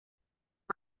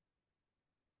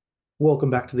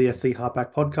Welcome back to the SC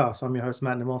Hardback Podcast. I'm your host,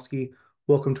 Matt Namowski.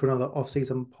 Welcome to another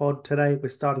off-season pod. Today, we're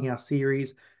starting our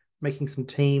series, making some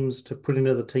teams to put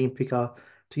into the team picker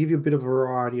to give you a bit of a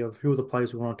variety of who are the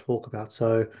players we want to talk about.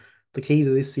 So, the key to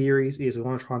this series is we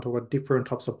want to try and talk about different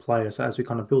types of players. So, as we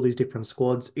kind of build these different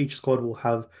squads, each squad will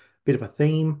have a bit of a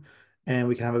theme and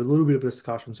we can have a little bit of a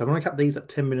discussion. So, I'm going to cap these at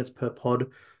 10 minutes per pod.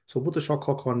 So, we'll put the shot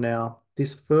clock on now.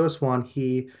 This first one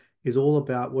here is all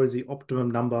about what is the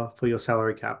optimum number for your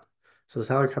salary cap. So the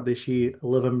salary cap this year,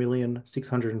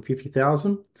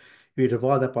 11,650,000. If you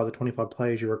divide that by the 25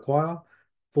 players you require,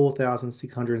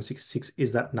 4,666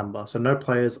 is that number. So no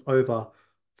players over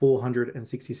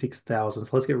 466,000.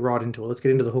 So let's get right into it. Let's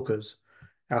get into the hookers.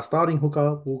 Our starting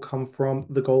hooker will come from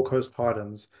the Gold Coast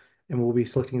Titans, and we'll be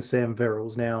selecting Sam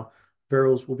Verrills. Now,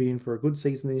 Verrills will be in for a good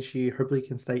season this year. Hopefully, he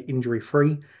can stay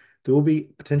injury-free. There will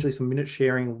be potentially some minute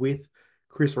sharing with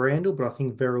Chris Randall, but I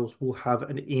think Verrills will have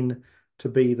an in to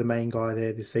be the main guy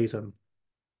there this season.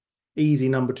 Easy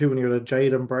number two when you go to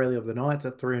Jaden Brayley of the Knights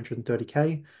at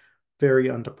 330k. Very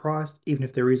underpriced. Even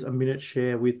if there is a minute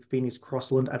share with Phoenix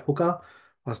Crossland at hooker,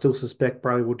 I still suspect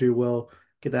Brayley will do well,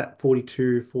 get that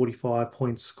 42, 45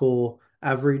 point score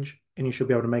average, and you should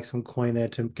be able to make some coin there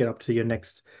to get up to your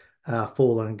next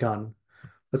fall and gun.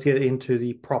 Let's get into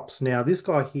the props. Now, this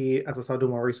guy here, as I started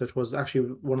doing my research, was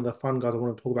actually one of the fun guys I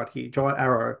want to talk about here. Jai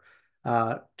Arrow,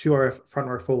 2RF front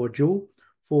row forward dual,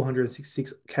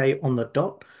 466k on the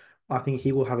dot. I think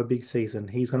he will have a big season.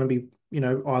 He's going to be,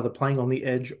 either playing on the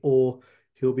edge or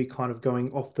he'll be kind of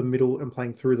going off the middle and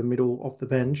playing through the middle off the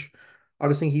bench. I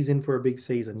just think he's in for a big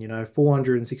season.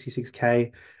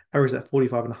 466k, averaged at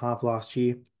 45 and a half last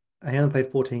year. He only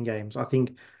played 14 games. I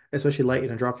think, especially late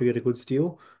in a draft, you get a good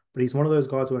steal. But he's one of those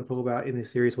guys we're going to talk about in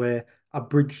this series where a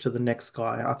bridge to the next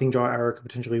guy. I think Jai Arrow could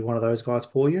potentially be one of those guys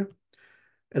for you.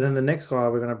 And then the next guy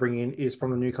we're going to bring in is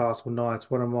from the Newcastle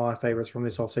Knights, one of my favorites from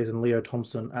this offseason, Leo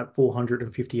Thompson at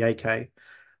 458k.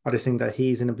 I just think that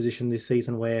he's in a position this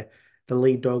season where the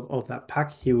lead dog of that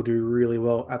pack, he will do really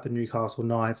well at the Newcastle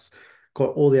Knights.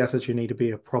 Got all the assets you need to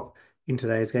be a prop in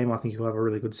today's game. I think he'll have a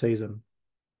really good season.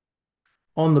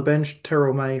 On the bench,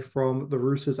 Terrell May from the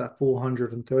Roosters at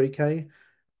 430k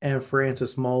and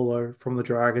Francis Molo from the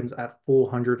Dragons at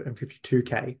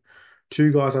 452k.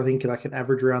 Two guys I think that can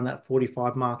average around that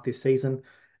 45 mark this season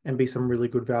and be some really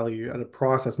good value at a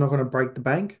price that's not going to break the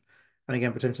bank. And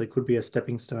again, potentially could be a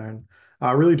stepping stone.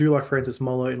 I really do like Francis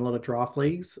Molo in a lot of draft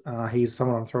leagues. He's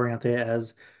someone I'm throwing out there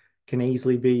as can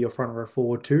easily be your front row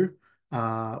forward too.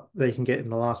 That you can get in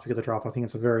the last pick of the draft. I think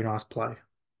it's a very nice play.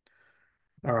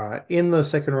 All right, in the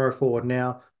second row forward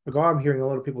now, a guy I'm hearing a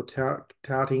lot of people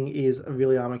touting is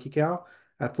Viliama Kikau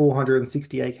at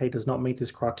 468k does not meet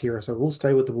this criteria, so we'll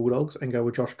stay with the Bulldogs and go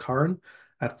with Josh Curran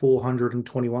at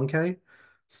 421k.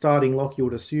 Starting lock, you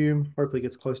would assume, hopefully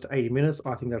gets close to 80 minutes.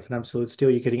 I think that's an absolute steal.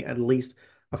 You're getting at least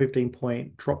a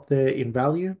 15-point drop there in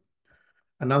value.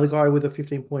 Another guy with a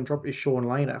 15-point drop is Sean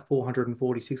Lane at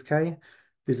 446k.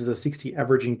 This is a 60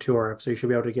 averaging 2RF, so you should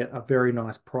be able to get a very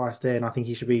nice price there, and I think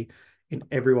he should be in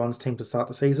everyone's team to start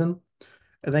the season.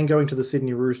 And then going to the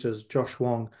Sydney Roosters, Josh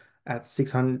Wong at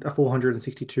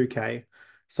 462k.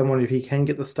 Someone, if he can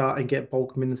get the start and get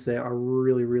bulk minutes there, I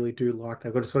really, really do like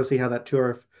that. We've just got to see how that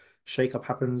 2RF shake-up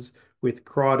happens with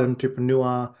Crichton,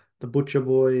 Tupanua, the Butcher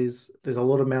Boys. There's a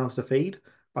lot of mouths to feed.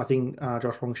 I think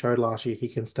Josh Wong showed last year he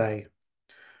can stay.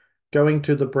 Going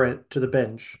to the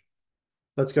bench,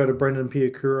 let's go to Brendan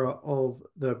Piakura of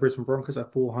the Brisbane Broncos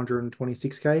at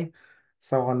 426k.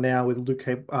 Someone now with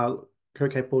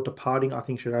Kurt Capewell departing, I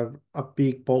think should have a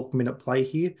big bulk minute play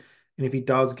here. And if he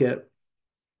does get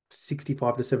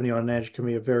 65 to 70 on an edge, can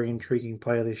be a very intriguing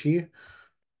player this year.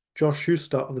 Josh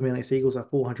Schuster of the Manly Seagulls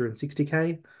at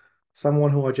 460k.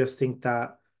 Someone who I just think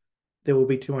that there will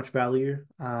be too much value.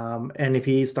 And if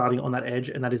he is starting on that edge,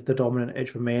 and that is the dominant edge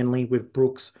for Manly with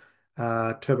Brooks,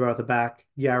 Turbo at the back,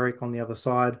 Yarrick on the other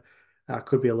side,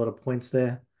 could be a lot of points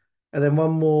there. And then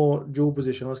one more dual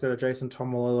position. Let's go to Jason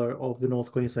Taumalolo of the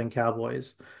North Queensland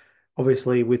Cowboys.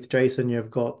 Obviously, with Jason,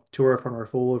 you've got 2 front row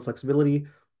forward flexibility,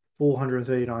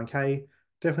 439k.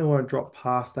 Definitely won't drop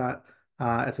past that.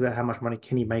 It's about how much money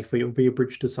can he make for you. It will be a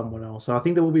bridge to someone else. So I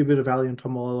think there will be a bit of value in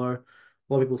Taumalolo. A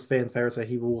lot of people's fans' favorites say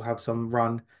he will have some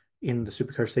run in the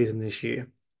Supercoach season this year.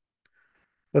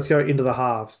 Let's go into the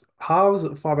halves. Halves,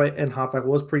 5'8" and halfback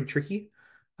was pretty tricky,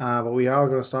 but we are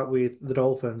going to start with the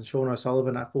Dolphins. Sean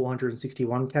O'Sullivan at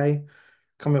 461k.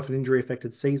 Coming off an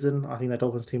injury-affected season, I think that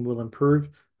Dolphins team will improve.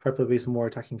 Hopefully, there'll be some more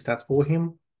attacking stats for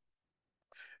him.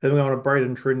 Then we go on to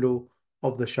Braden Trindle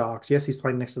of the Sharks. Yes, he's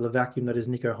playing next to the vacuum that is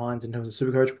Nico Hines in terms of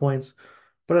Supercoach points,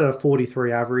 but at a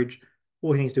 43 average,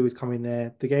 All he needs to do is come in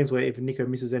there. The games where if Nico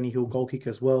misses any, he'll goal kick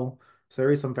as well. So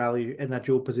there is some value, and that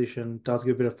dual position does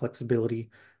give a bit of flexibility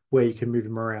where you can move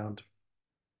him around.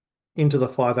 Into the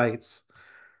 5/8s.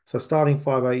 So starting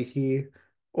 5/8 here,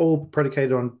 all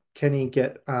predicated on can he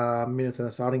get minutes in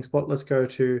a starting spot. Let's go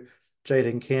to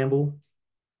Jaden Campbell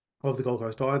of the Gold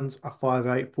Coast Titans, a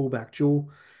 5/8 fullback dual.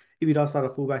 If he does start a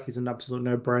fullback, he's an absolute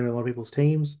no-brainer in a lot of people's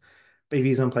teams. But if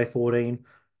he's going to play 14,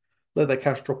 let that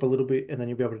cash drop a little bit, and then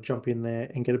you'll be able to jump in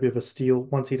there and get a bit of a steal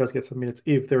once he does get some minutes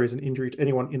if there is an injury to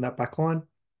anyone in that back line.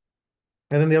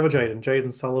 And then the other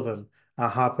Jaden Sullivan, a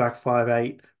halfback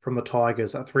 5/8 from the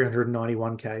Tigers at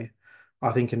 391K.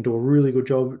 I think can do a really good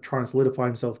job trying to solidify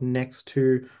himself next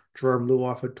to Jerome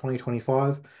Luai for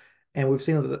 2025. And we've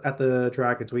seen at the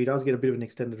Dragons where he does get a bit of an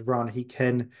extended run, he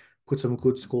can put some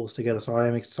good scores together. So I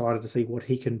am excited to see what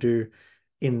he can do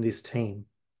in this team.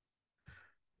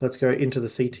 Let's go into the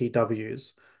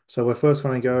CTWs. So we're first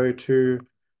going to go to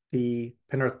the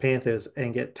Penrith Panthers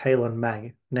and get Taylor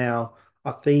May. Now,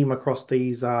 a theme across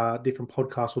these different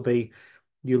podcasts will be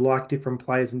you like different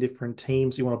players in different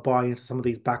teams. You want to buy into some of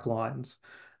these back lines,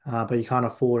 but you can't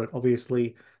afford it.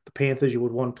 Obviously, the Panthers, you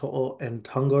would want To'o and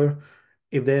Tungo.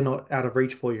 If they're not out of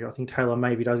reach for you, I think Taylor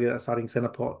maybe does get that starting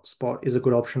centre spot is a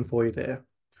good option for you there.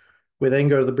 We then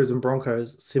go to the Brisbane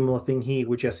Broncos. Similar thing here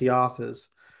with Jesse Arthurs,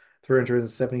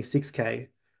 376K.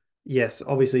 Yes,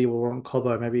 obviously you will want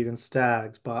Cobbo, maybe even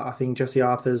Stags, but I think Jesse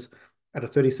Arthurs at a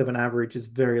 37 average is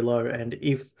very low. And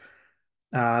if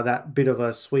that bit of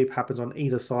a sweep happens on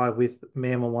either side with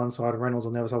Mam on one side and Reynolds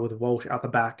on the other side with Walsh out the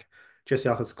back, Jesse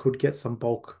Arthurs could get some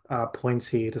bulk points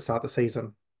here to start the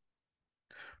season.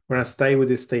 We're going to stay with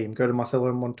this theme. Go to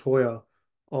Marcelo Montoya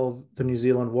of the New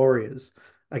Zealand Warriors.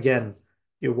 Again,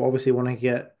 you obviously want to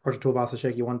get Roger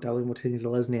Tuivasa-Sheck, you want Dallin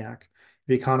Martinez-Lesniak. If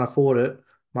you can't afford it,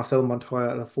 Marcelo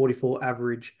Montoya at a 44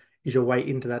 average is your way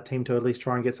into that team to at least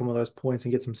try and get some of those points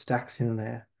and get some stacks in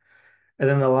there. And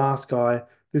then the last guy,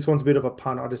 this one's a bit of a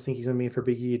punt. I just think he's going to be in for a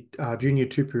big year. Junior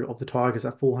Tupu of the Tigers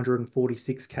at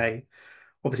 446K.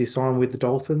 Obviously signed with the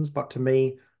Dolphins, but to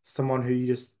me, someone who you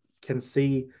just can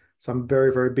see some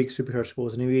very, very big Supercoach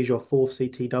scores. And if he's your fourth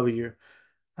CTW,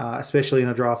 especially in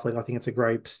a draft league, I think it's a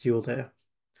great steal there.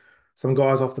 Some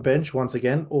guys off the bench, once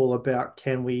again, all about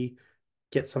can we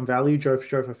get some value. Joe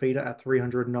Fafita at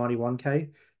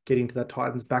 391K, getting to that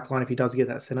Titans backline if he does get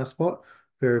that center spot.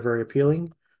 Very, very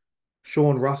appealing.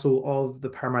 Sean Russell of the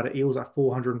Parramatta Eels at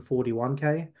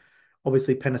 441K.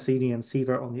 Obviously, Penasini and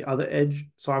Seaver on the other edge.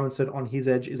 Simonson on his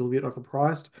edge is a little bit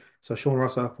overpriced. So Sean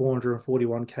Russell at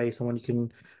 441K, someone you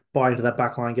can buy into that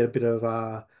backline, get a bit of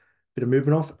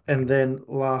movement off. And then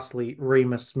lastly,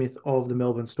 Remus Smith of the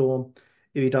Melbourne Storm.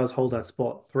 If he does hold that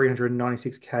spot,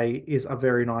 396K is a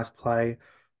very nice play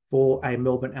for a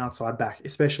Melbourne outside back,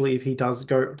 especially if he does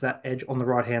go to that edge on the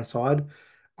right-hand side.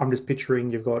 I'm just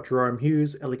picturing you've got Jerome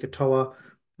Hughes, Eli Katoa,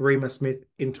 Remus Smith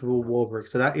into a Warbrick.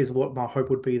 So that is what my hope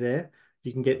would be there.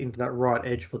 You can get into that right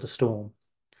edge for the Storm.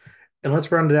 And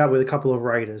let's round it out with a couple of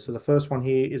Raiders. So the first one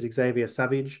here is Xavier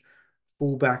Savage,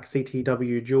 fullback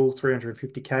CTW dual,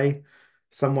 350K.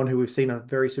 Someone who we've seen a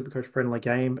very Supercoach friendly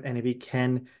game, and if he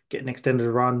can get an extended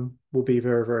run, will be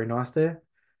very, very nice there.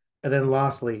 And then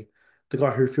lastly, the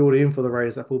guy who filled in for the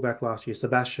Raiders at fullback last year,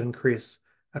 Sebastian Chris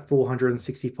at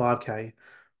 465K.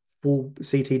 Full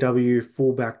CTW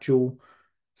fullback dual.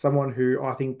 Someone who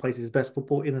I think plays his best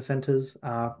football in the centres.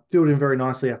 Filled in very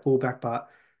nicely at fullback, but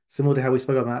similar to how we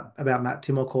spoke about Matt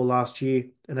Timokor last year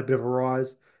and a bit of a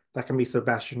rise, that can be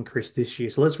Sebastian Chris this year.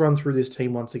 So let's run through this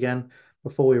team once again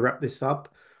before we wrap this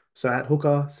up. So at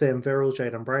hooker, Sam Verrills,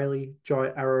 Jayden Brailey,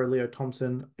 Jai Arrow, Leo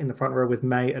Thompson in the front row with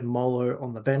May and Molo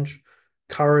on the bench.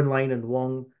 Curran, Lane and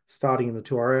Wong starting in the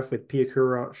 2RF with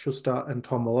Piakura, Schuster and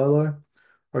Tom Malolo.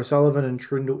 O'Sullivan and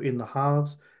Trindle in the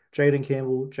halves. Jaden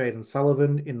Campbell, Jaden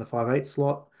Sullivan in the 5/8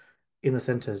 slot. In the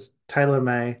centres, Taylor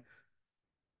May,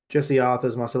 Jesse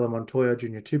Arthurs, Marcelo Montoya,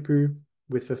 Junior Tupu,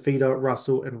 with Fafita,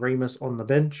 Russell, and Remus on the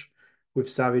bench, with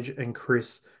Savage and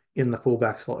Chris in the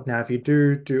fullback slot. Now, if you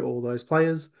do all those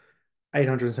players,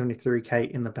 873K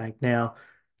in the bank. Now,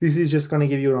 this is just going to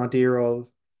give you an idea of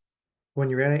when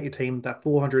you round out your team, that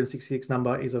 466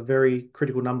 number is a very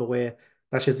critical number where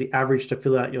that's just the average to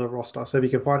fill out your roster. So if you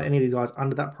can find any of these guys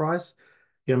under that price,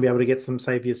 you're gonna be able to get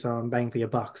save you some bang for your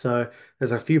buck. So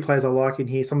there's a few players I like in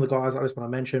here. Some of the guys I just want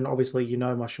to mention, obviously,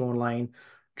 my Sean Lane,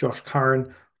 Josh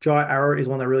Curran. Jai Arrow is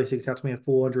one that really sticks out to me at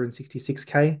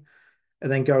 466K.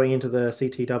 And then going into the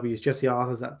CTWs, Jesse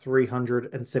Arthur's at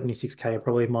 376K are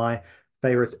probably my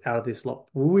favorites out of this lot.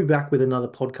 We'll be back with another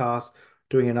podcast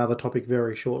doing another topic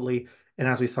very shortly. And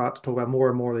as we start to talk about more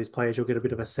and more of these players, you'll get a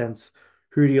bit of a sense.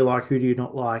 Who do you like? Who do you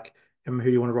not like? and who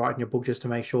you want to write in your book just to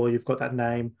make sure you've got that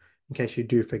name in case you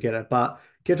do forget it. But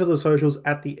get to the socials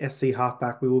at the SC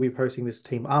Halfback. We will be posting this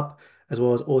team up as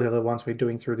well as all the other ones we're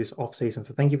doing through this off season.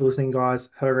 So thank you for listening, guys.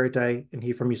 Have a great day and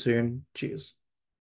hear from you soon. Cheers.